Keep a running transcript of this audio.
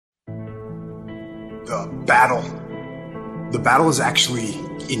The battle is actually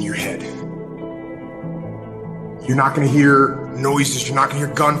in your head. You're not going to hear noises. You're not going to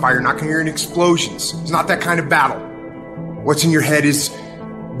hear gunfire. You're not going to hear any explosions. It's not that kind of battle. What's in your head is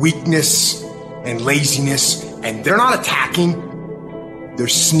weakness and laziness, and they're not attacking. They're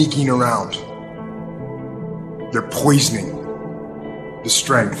sneaking around. They're poisoning the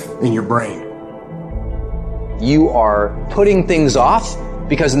strength in your brain. You are putting things off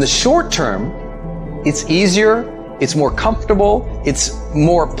because in the short term, it's easier, it's more comfortable, it's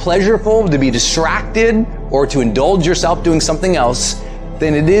more pleasurable to be distracted or to indulge yourself doing something else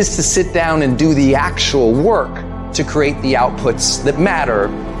than it is to sit down and do the actual work to create the outputs that matter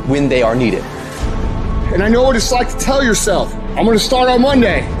when they are needed. And I know what it's like to tell yourself, I'm going to start on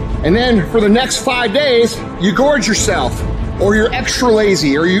Monday. And then for the next 5 days, you gorge yourself, or you're extra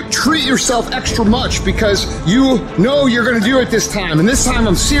lazy, or you treat yourself extra much because you know you're going to do it this time. And this time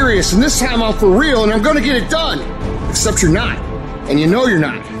I'm serious, and this time I'm for real, and I'm going to get it done. Except you're not. And you know you're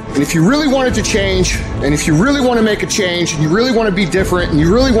not. And if you really want it to change, and if you really want to make a change, and you really want to be different, and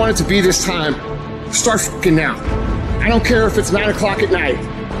you really want it to be this time, start fucking now. I don't care if it's 9 o'clock at night.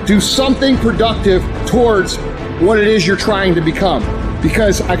 Do something productive towards what it is you're trying to become.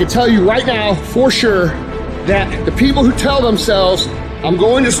 Because I can tell you right now, for sure, that the people who tell themselves, I'm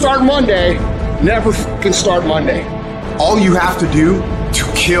going to start Monday, never fucking start Monday. All you have to do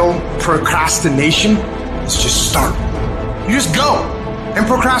to kill procrastination is just start. You just go, and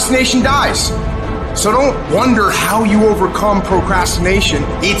procrastination dies. So don't wonder how you overcome procrastination.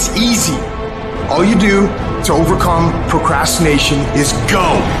 It's easy. All you do to overcome procrastination is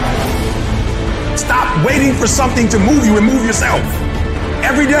go. Stop waiting for something to move you and move yourself.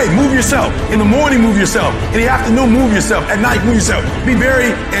 Every day, move yourself. In the morning, move yourself. In the afternoon, move yourself. At night, move yourself. Be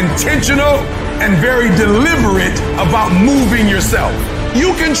very intentional and very deliberate about moving yourself.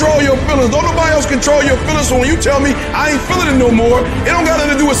 You control your feelings. Don't nobody else control your feelings. So when you tell me I ain't feeling it no more, it don't got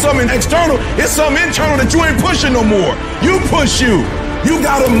nothing to do with something external. It's something internal that you ain't pushing no more. You push you. You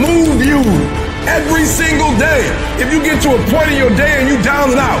gotta move you. Every single day. If you get to a point in your day and you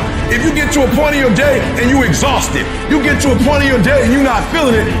down and out, if you get to a point in your day and you exhausted, you get to a point in your day and you're not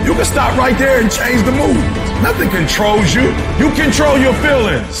feeling it, you can stop right there and change the mood. Nothing controls you. You control your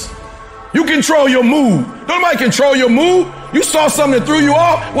feelings. You control your mood. Don't nobody control your mood. You saw something that threw you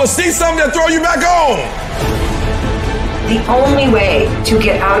off, well, see something that throw you back on. The only way to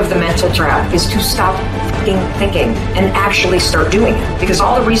get out of the mental trap is to stop thinking and actually start doing it. Because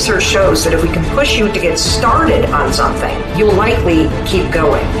all the research shows that if we can push you to get started on something, you'll likely keep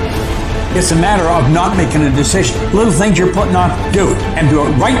going. It's a matter of not making a decision. Little things you're putting off, do it. And do it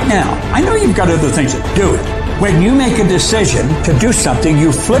right now. I know you've got other things to do it. When you make a decision to do something,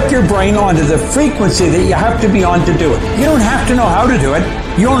 you flip your brain onto the frequency that you have to be on to do it. You don't have to know how to do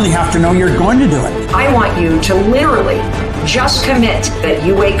it. You only have to know you're going to do it. I want you to literally just commit that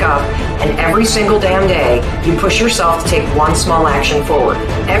you wake up and every single damn day you push yourself to take one small action forward.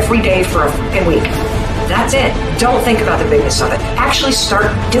 Every day for a fucking week. That's it. Don't think about the bigness of it. Actually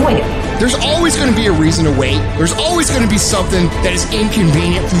start doing it. There's always going to be a reason to wait. There's always going to be something that is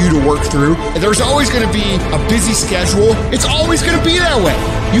inconvenient for you to work through. There's always going to be a busy schedule. It's always going to be that way.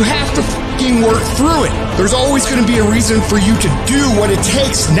 You have to fucking work through it. There's always going to be a reason for you to do what it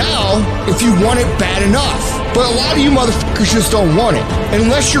takes now if you want it bad enough. But a lot of you motherfuckers just don't want it. And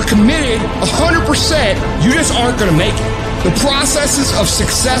unless you're committed 100%, you just aren't going to make it. The processes of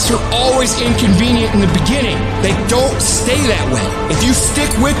success are always inconvenient in the beginning. They don't stay that way. If you stick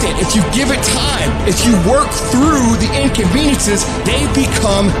with it, if you give it time, if you work through the inconveniences, they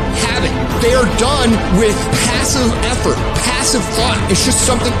become habit. They are done with passive effort, passive thought. It's just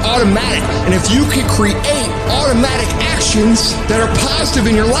something automatic. And if you can create automatic actions that are positive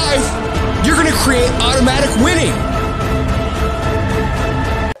in your life, you're going to create automatic winning.